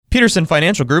Peterson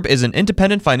Financial Group is an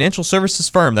independent financial services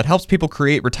firm that helps people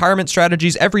create retirement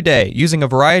strategies every day using a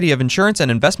variety of insurance and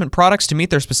investment products to meet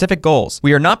their specific goals.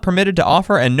 We are not permitted to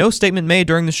offer, and no statement made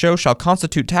during the show shall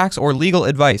constitute tax or legal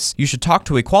advice. You should talk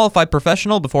to a qualified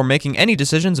professional before making any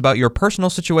decisions about your personal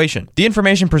situation. The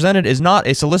information presented is not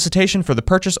a solicitation for the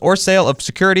purchase or sale of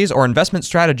securities or investment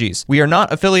strategies. We are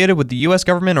not affiliated with the U.S.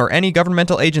 government or any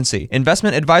governmental agency.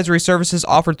 Investment advisory services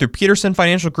offered through Peterson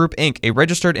Financial Group, Inc., a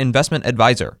registered investment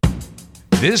advisor.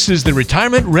 This is the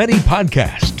Retirement Ready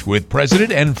Podcast with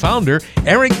President and Founder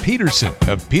Eric Peterson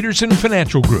of Peterson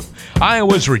Financial Group,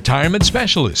 Iowa's retirement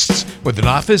specialists with an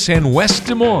office in West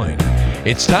Des Moines.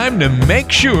 It's time to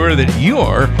make sure that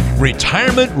you're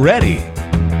retirement ready.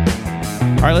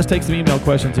 All right, let's take some email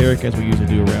questions, Eric, as we usually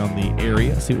do around the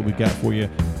area. See what we got for you.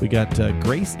 We got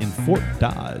Grace in Fort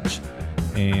Dodge,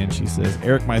 and she says,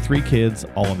 Eric, my 3 kids,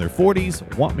 all in their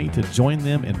 40s, want me to join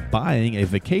them in buying a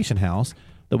vacation house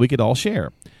that we could all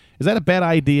share. Is that a bad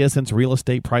idea since real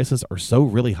estate prices are so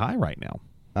really high right now?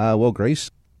 Well, Grace,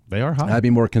 they are high. I'd be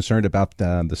more concerned about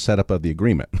the setup of the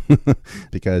agreement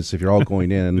because if you're all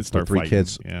going in with 3 fighting.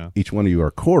 kids, Yeah. each one of you are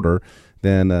a quarter,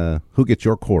 then who gets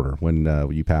your quarter when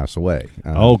you pass away?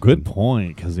 Good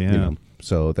point. Because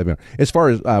So as far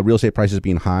as real estate prices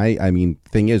being high, I mean,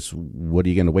 thing is, what are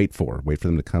you going to wait for? Wait for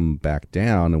them to come back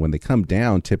down, and when they come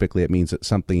down, typically it means that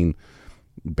something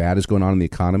bad is going on in the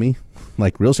economy.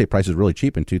 Like real estate prices really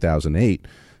cheap in 2008,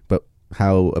 but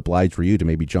how obliged were you to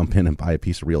maybe jump in and buy a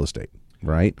piece of real estate,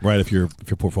 right? Right, if your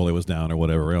portfolio was down or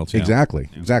whatever else. Yeah. Exactly.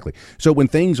 So when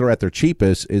things are at their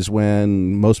cheapest is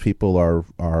when most people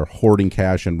are hoarding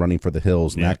cash and running for the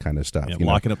hills and that kind of stuff. Yeah,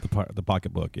 locking up the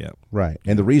pocketbook, yeah. Right.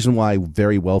 And the reason why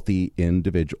very wealthy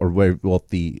very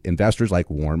wealthy investors like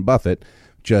Warren Buffett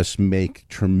just make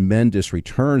tremendous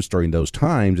returns during those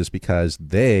times is because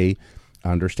they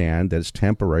understand that it's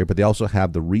temporary, but they also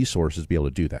have the resources to be able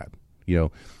to do that.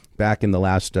 Back in the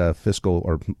last fiscal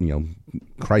or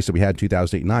crisis that we had in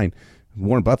 2008-9,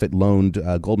 Warren Buffett loaned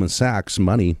Goldman Sachs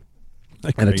money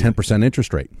at a 10%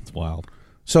 interest rate. It's wild.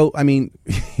 So, I mean,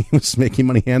 he was making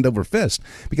money hand over fist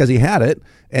because he had it.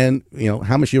 And,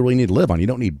 how much you really need to live on? You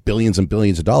don't need billions and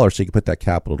billions of dollars so you can put that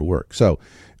capital to work. So,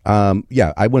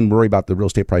 I wouldn't worry about the real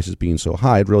estate prices being so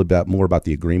high. I'd really more about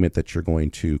the agreement that you're going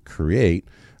to create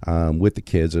with the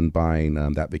kids and buying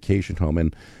that vacation home.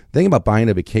 And the thing about buying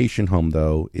a vacation home,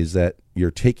 though, is that you're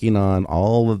taking on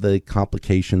all of the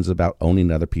complications about owning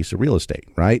another piece of real estate,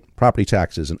 right? Property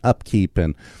taxes and upkeep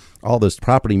and all this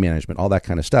property management, all that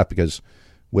kind of stuff. Because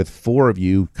with 4 of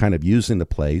you kind of using the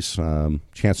place,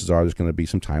 chances are there's going to be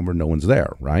some time where no one's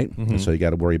there, right? Mm-hmm. And so you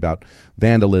got to worry about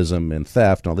vandalism and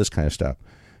theft and all this kind of stuff.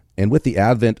 And with the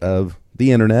advent of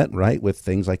the internet, right, with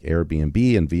things like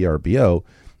Airbnb and VRBO,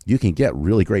 you can get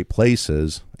really great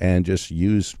places and just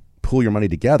pool your money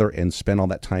together and spend all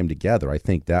that time together. I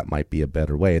think that might be a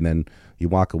better way. And then you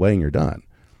walk away and you're done.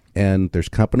 And there's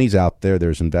companies out there,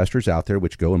 there's investors out there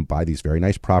which go and buy these very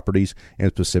nice properties and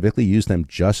specifically use them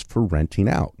just for renting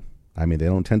out. I mean, they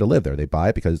don't tend to live there. They buy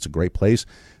it because it's a great place.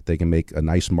 They can make a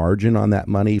nice margin on that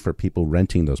money for people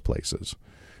renting those places.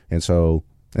 And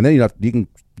then you can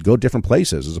go different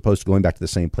places as opposed to going back to the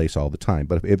same place all the time.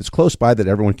 But if it's close by that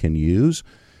everyone can use,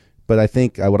 but I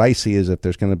think what I see is if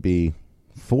there's going to be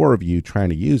 4 of you trying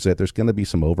to use it, there's going to be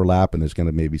some overlap and there's going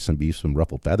to maybe be some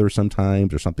ruffled feathers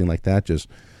sometimes or something like that. Just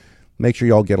make sure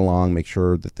you all get along. Make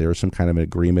sure that there's some kind of an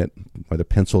agreement, whether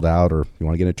penciled out or if you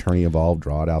want to get an attorney involved,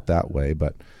 draw it out that way.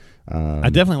 But I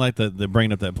definitely like the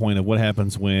bringing up that point of what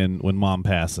happens when mom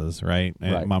passes, right?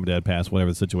 And right. Mom and dad pass,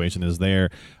 whatever the situation is there,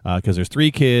 because there's 3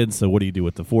 kids. So what do you do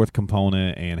with the 4th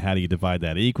component, and how do you divide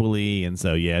that equally? And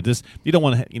so you don't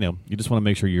want to, you just want to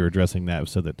make sure you're addressing that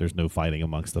so that there's no fighting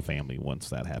amongst the family once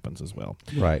that happens as well.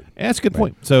 Right. And that's a good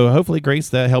point. So hopefully, Grace,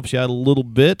 that helps you out a little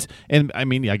bit. And I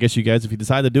mean, I guess you guys, if you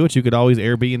decide to do it, you could always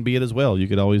Airbnb it as well. You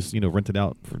could always, rent it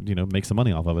out for, make some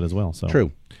money off of it as well. So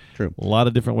True. A lot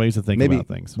of different ways to think about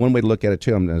things. One way to look at it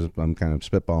too, I'm kind of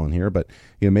spitballing here, but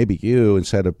maybe you,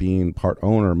 instead of being part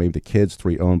owner, maybe the kids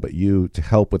 3 own, but you, to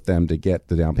help with them to get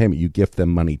the down payment, you gift them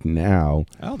money now.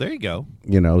 Oh, there you go.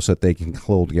 So that they can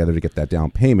hold together to get that down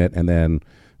payment, and then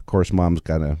of course mom's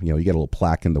got to, you get a little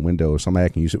plaque in the window, or somebody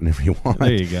can use it whenever you want.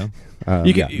 There you go.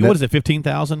 What is it?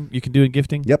 $15,000 you can do in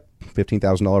gifting? Yep,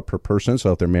 $15,000 per person.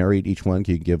 So if they're married, each one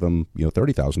can give them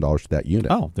 $30,000 to that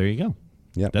unit. Oh, there you go.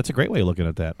 Yeah, that's a great way of looking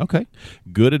at that. Okay,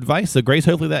 good advice. So, Grace,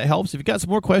 hopefully that helps. If you've got some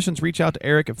more questions, reach out to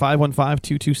Eric at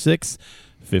 515-226-5256.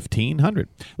 $1,500.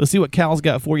 Let's see what Cal's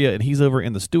got for you, and he's over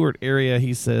in the Stewart area.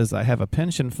 He says, I have a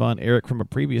pension fund, Eric, from a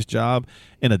previous job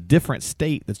in a different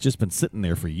state that's just been sitting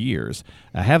there for years.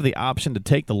 I have the option to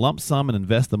take the lump sum and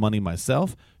invest the money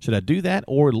myself. Should I do that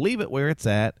or leave it where it's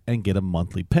at and get a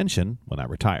monthly pension when I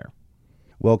retire?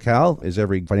 Well, Cal, as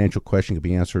every financial question can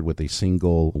be answered with a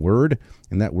single word,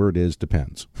 and that word is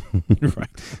depends. Right.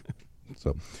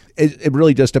 So it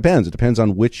really just depends. It depends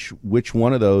on which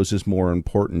one of those is more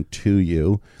important to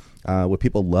you. What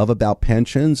people love about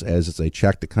pensions is it's a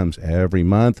check that comes every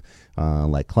month,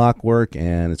 like clockwork,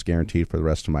 and it's guaranteed for the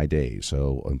rest of my days.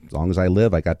 So as long as I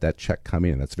live, I got that check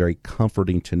coming in. That's very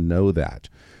comforting to know that.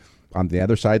 On the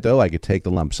other side, though, I could take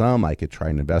the lump sum. I could try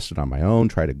and invest it on my own,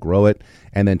 try to grow it,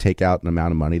 and then take out an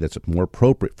amount of money that's more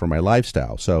appropriate for my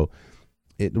lifestyle. So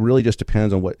it really just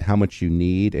depends on how much you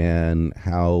need and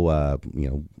how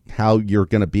you're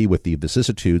going to be with the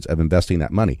vicissitudes of investing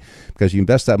that money. Because you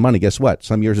invest that money, guess what?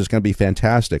 Some years it's going to be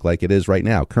fantastic, like it is right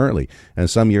now, currently, and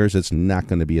some years it's not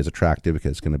going to be as attractive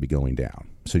because it's going to be going down.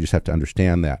 So you just have to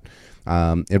understand that.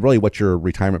 And really, what your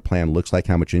retirement plan looks like,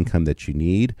 how much income that you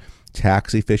need,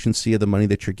 tax efficiency of the money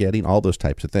that you're getting, all those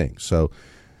types of things. So,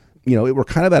 we're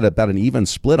kind of at about an even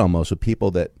split almost with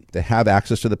people that have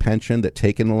access to the pension, that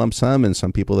take in a lump sum, and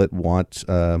some people that want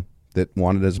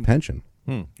it as a pension.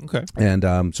 Okay.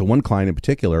 And so one client in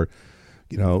particular,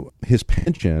 his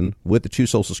pension with the 2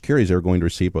 Social Securities they were going to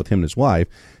receive, both him and his wife,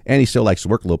 and he still likes to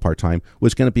work a little part-time,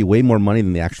 was going to be way more money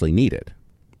than they actually needed.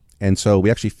 And so we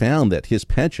actually found that his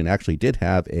pension actually did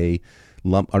have a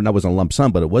lump, or not, it wasn't a lump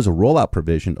sum, but it was a rollout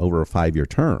provision over a 5-year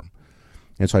term.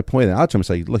 And so I pointed out to him, I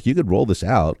said, look, you could roll this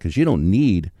out because you don't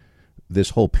need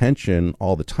this whole pension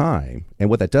all the time.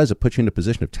 And what that does, it puts you in a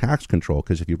position of tax control,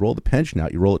 because if you roll the pension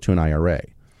out, you roll it to an IRA.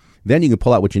 Then you can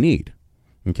pull out what you need.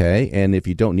 Okay. And if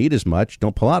you don't need as much,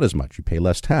 don't pull out as much. You pay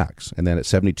less tax. And then at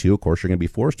 72, of course, you're going to be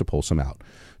forced to pull some out.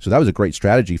 So that was a great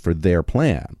strategy for their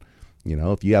plan.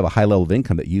 If you have a high level of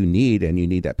income that you need, and you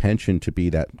need that pension to be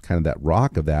that kind of that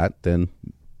rock of that, then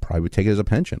probably would take it as a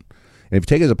pension. And if you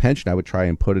take it as a pension, I would try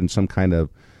and put in some kind of,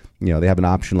 they have an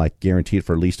option like guaranteed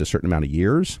for at least a certain amount of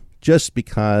years, just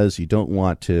because you don't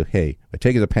want to, hey, I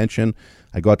take it as a pension,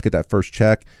 I go out to get that first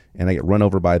check, and I get run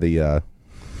over by the,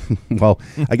 well,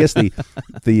 I guess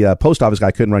the post office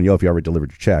guy couldn't run you over if you already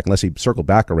delivered your check, unless he circled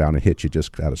back around and hit you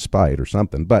just out of spite or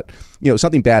something. But,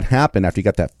 something bad happened after you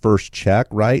got that first check,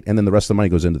 right? And then the rest of the money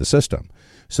goes into the system.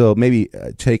 So maybe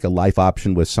take a life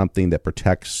option with something that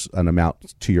protects an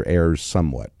amount to your heirs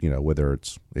somewhat, whether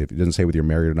if it doesn't say whether you're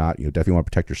married or not, definitely want to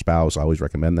protect your spouse. I always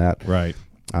recommend that. Right.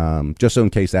 Just so in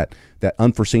case that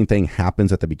unforeseen thing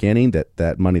happens at the beginning,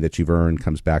 that money that you've earned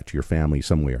comes back to your family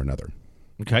some way or another.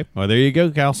 Okay. Well, there you go,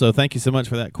 Cal. So thank you so much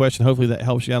for that question. Hopefully that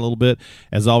helps you out a little bit.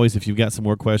 As always, if you've got some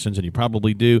more questions, and you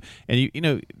probably do, and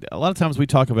a lot of times we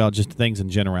talk about just things in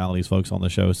generalities, folks, on the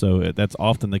show. So that's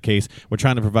often the case. We're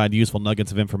trying to provide useful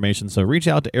nuggets of information. So reach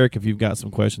out to Eric if you've got some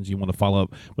questions you want to follow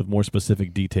up with more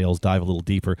specific details, dive a little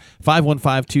deeper.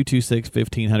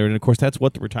 515-226-1500. And of course, that's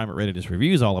what the Retirement Readiness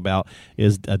Review is all about,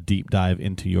 is a deep dive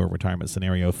into your retirement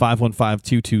scenario.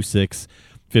 515-226-1500.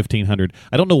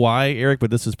 I don't know why, Eric, but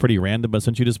this is pretty random, but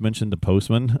since you just mentioned the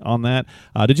postman on that,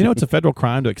 did you know it's a federal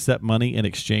crime to accept money in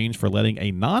exchange for letting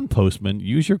a non-postman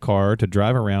use your car to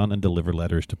drive around and deliver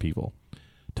letters to people?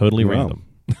 Totally random.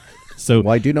 So,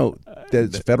 well, I do know that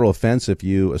it's a federal offense if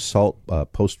you assault a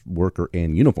post worker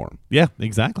in uniform. Yeah,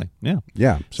 exactly. Yeah.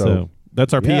 Yeah. So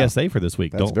that's our PSA for this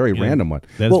week. That's a very random one.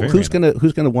 Well, who's gonna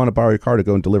want to borrow your car to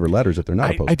go and deliver letters if they're not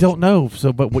a postman? I don't know.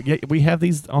 So, but we have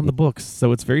these on the books,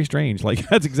 so it's very strange. Like,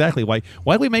 that's exactly why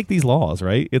we make these laws,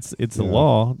 right? It's a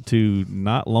law to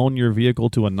not loan your vehicle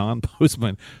to a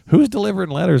non-postman. Who's delivering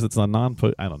letters? It's a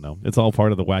non-post. I don't know. It's all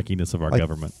part of the wackiness of our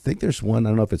government. I think there's one. I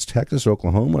don't know if it's Texas or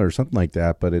Oklahoma or something like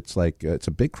that, but it's like it's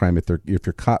a big crime if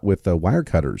you're caught with wire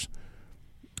cutters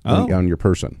on your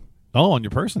person. Oh, on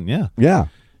your person, yeah. Yeah.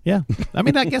 Yeah, I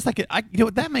mean, I guess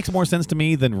that makes more sense to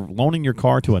me than loaning your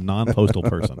car to a non-postal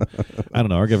person. I don't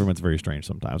know. Our government's very strange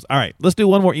sometimes. All right, let's do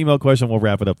one more email question. We'll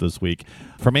wrap it up this week.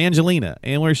 From Angelina.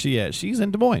 And where's she at? She's in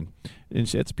Des Moines.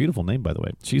 And it's a beautiful name, by the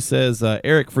way. She says,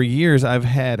 Eric, for years I've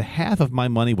had half of my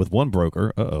money with one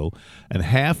broker, and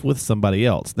half with somebody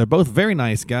else. They're both very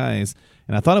nice guys,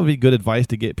 and I thought it would be good advice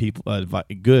to get people,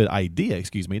 good idea,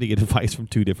 to get advice from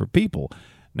two different people.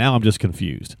 Now I'm just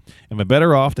confused. Am I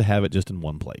better off to have it just in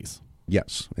one place?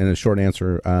 Yes. And a short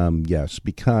answer, yes,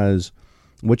 because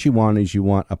what you want is you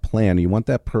want a plan. You want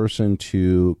that person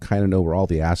to kind of know where all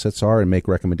the assets are and make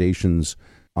recommendations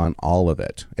on all of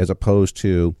it, as opposed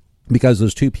to because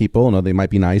those two people, they might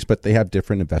be nice, but they have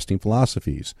different investing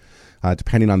philosophies.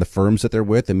 Depending on the firms that they're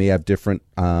with, they may have different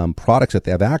products that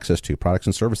they have access to, products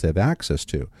and services they have access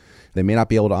to. They may not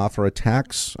be able to offer a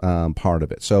tax part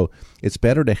of it. So it's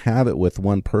better to have it with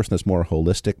one person that's more a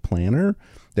holistic planner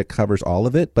that covers all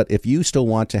of it. But if you still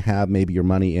want to have maybe your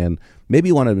money in, maybe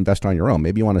you want to invest on your own.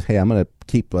 Maybe you want to, hey, I'm going to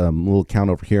keep a little account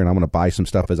over here and I'm going to buy some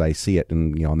stuff as I see it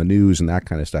and, on the news and that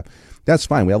kind of stuff. That's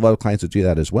fine. We have a lot of clients that do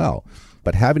that as well.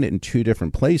 But having it in two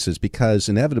different places, because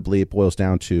inevitably it boils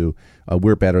down to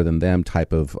we're better than them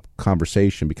type of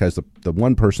conversation, because the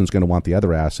one person's going to want the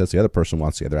other assets, the other person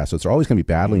wants the other assets. They're always going to be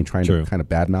battling and trying to kind of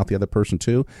badmouth the other person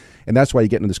too. And that's why you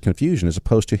get into this confusion, as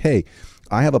opposed to, hey,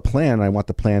 I have a plan and I want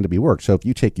the plan to be worked. So if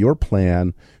you take your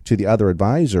plan to the other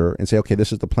advisor and say, okay,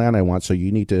 this is the plan I want, so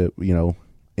you need to,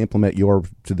 implement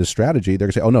to this strategy, they're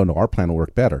going to say, oh, no, our plan will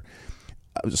work better.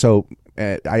 So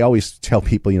I always tell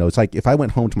people, it's like if I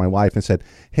went home to my wife and said,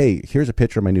 hey, here's a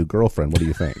picture of my new girlfriend. What do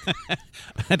you think?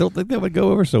 I don't think that would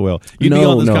go over so well. You'd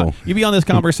be on this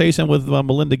conversation with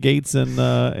Melinda Gates and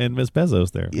Ms.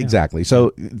 Bezos there. Exactly.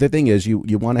 So the thing is,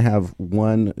 you want to have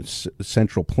one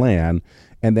central plan.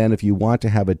 And then if you want to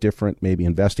have a different maybe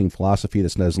investing philosophy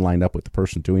that doesn't line up with the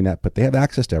person doing that, but they have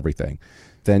access to everything,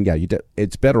 then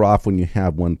it's better off when you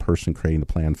have one person creating the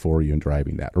plan for you and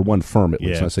driving that, or one firm at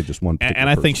least. Let's say just one. And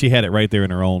I think she had it right there in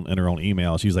her own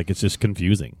email. She's like, it's just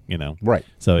confusing, Right.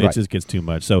 So it just gets too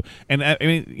much. So, and I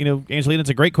mean, Angelina, it's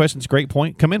a great question. It's a great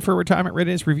point. Come in for a retirement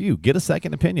readiness review. Get a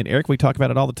second opinion. Eric, we talk about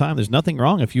it all the time. There's nothing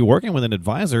wrong if you're working with an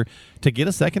advisor to get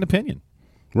a second opinion.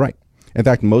 Right. In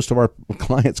fact, most of our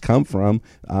clients come from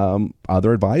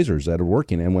other advisors that are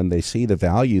working, and when they see the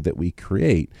value that we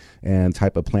create and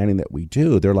type of planning that we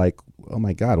do, they're like, oh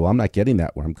my God, well, I'm not getting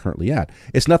that where I'm currently at.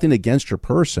 It's nothing against your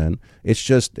person. It's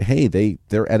just, hey,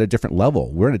 they're at a different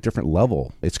level. We're at a different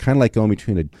level. It's kind of like going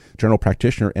between a general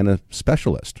practitioner and a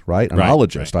specialist, right? An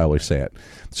ologist, I always say it.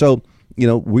 So,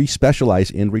 we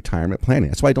specialize in retirement planning.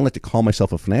 That's why I don't like to call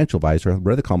myself a financial advisor. I'd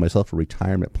rather call myself a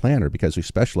retirement planner, because we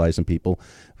specialize in people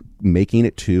making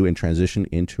it to and transition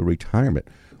into retirement.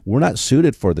 We're not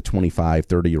suited for the 25,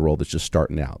 30-year-old that's just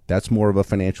starting out. That's more of a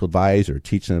financial advisor,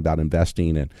 teaching them about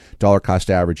investing and dollar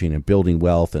cost averaging and building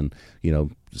wealth and,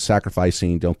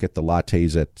 sacrificing, don't get the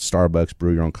lattes at Starbucks,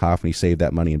 brew your own coffee, save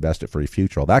that money, invest it for your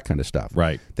future, all that kind of stuff.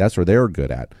 Right. That's where they're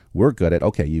good at. We're good at,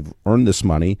 okay, you've earned this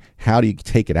money. How do you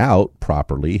take it out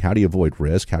properly? How do you avoid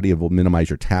risk? How do you minimize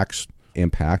your tax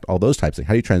impact? All those types of things.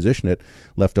 How do you transition it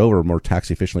left over more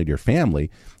tax efficiently to your family?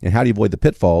 And how do you avoid the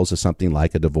pitfalls of something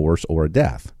like a divorce or a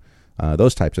death?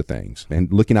 Those types of things,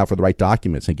 and looking out for the right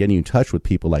documents and getting in touch with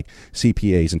people like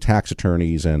CPAs and tax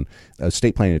attorneys and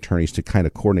estate planning attorneys to kind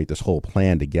of coordinate this whole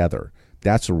plan together.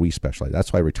 That's where we specialize.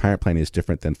 That's why retirement planning is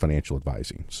different than financial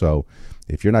advising. So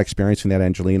if you're not experiencing that,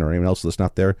 Angelina, or anyone else listening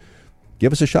out there,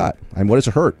 give us a shot. I mean, what does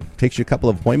it hurt? It takes you a couple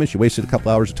of appointments. You wasted a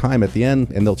couple hours of time at the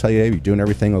end, and they'll tell you, hey, you're doing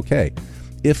everything okay.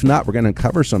 If not, we're going to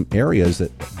uncover some areas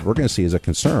that we're going to see as a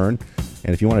concern.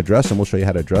 And if you want to address them, we'll show you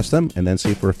how to address them and then see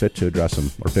if we're fit to address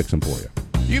them or fix them for you.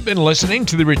 You've been listening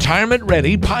to the Retirement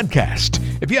Ready podcast.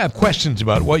 If you have questions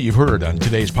about what you've heard on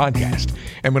today's podcast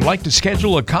and would like to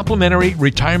schedule a complimentary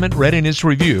retirement readiness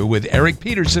review with Eric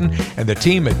Peterson and the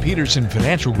team at Peterson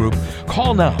Financial Group,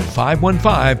 call now.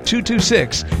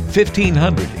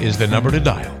 515-226-1500 is the number to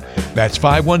dial. That's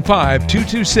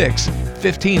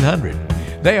 515-226-1500.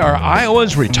 They are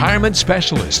Iowa's retirement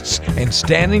specialists and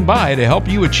standing by to help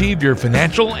you achieve your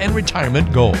financial and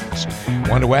retirement goals.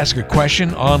 Want to ask a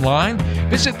question online?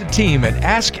 Visit the team at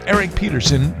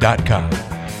AskEricPeterson.com.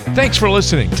 Thanks for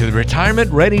listening to the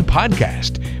Retirement Ready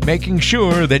podcast, making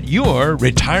sure that you're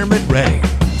retirement ready.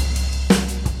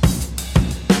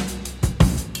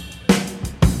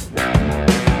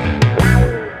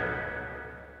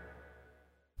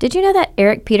 Did you know that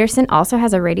Eric Peterson also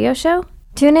has a radio show?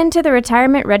 Tune in to the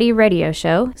Retirement Ready radio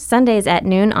show, Sundays at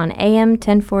noon on AM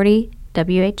 1040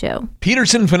 WHO.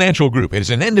 Peterson Financial Group is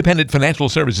an independent financial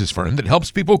services firm that helps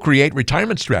people create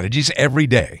retirement strategies every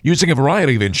day, using a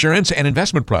variety of insurance and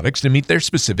investment products to meet their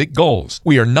specific goals.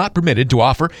 We are not permitted to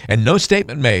offer, and no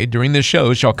statement made during this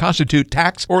show shall constitute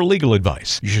tax or legal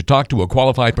advice. You should talk to a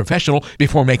qualified professional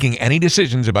before making any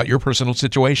decisions about your personal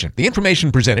situation. The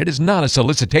information presented is not a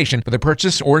solicitation for the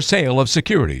purchase or sale of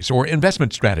securities or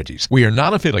investment strategies. We are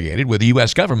not affiliated with the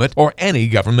U.S. government or any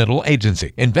governmental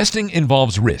agency. Investing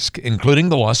involves risk, including including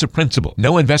the loss of principal.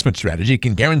 No investment strategy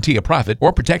can guarantee a profit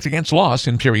or protect against loss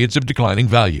in periods of declining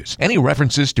values. Any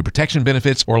references to protection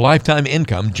benefits or lifetime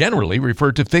income generally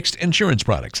refer to fixed insurance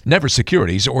products, never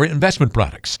securities or investment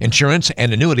products. Insurance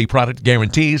and annuity product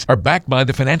guarantees are backed by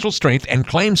the financial strength and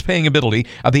claims-paying ability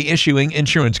of the issuing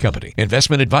insurance company.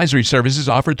 Investment advisory services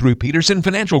offered through Peterson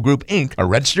Financial Group, Inc., a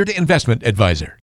registered investment advisor.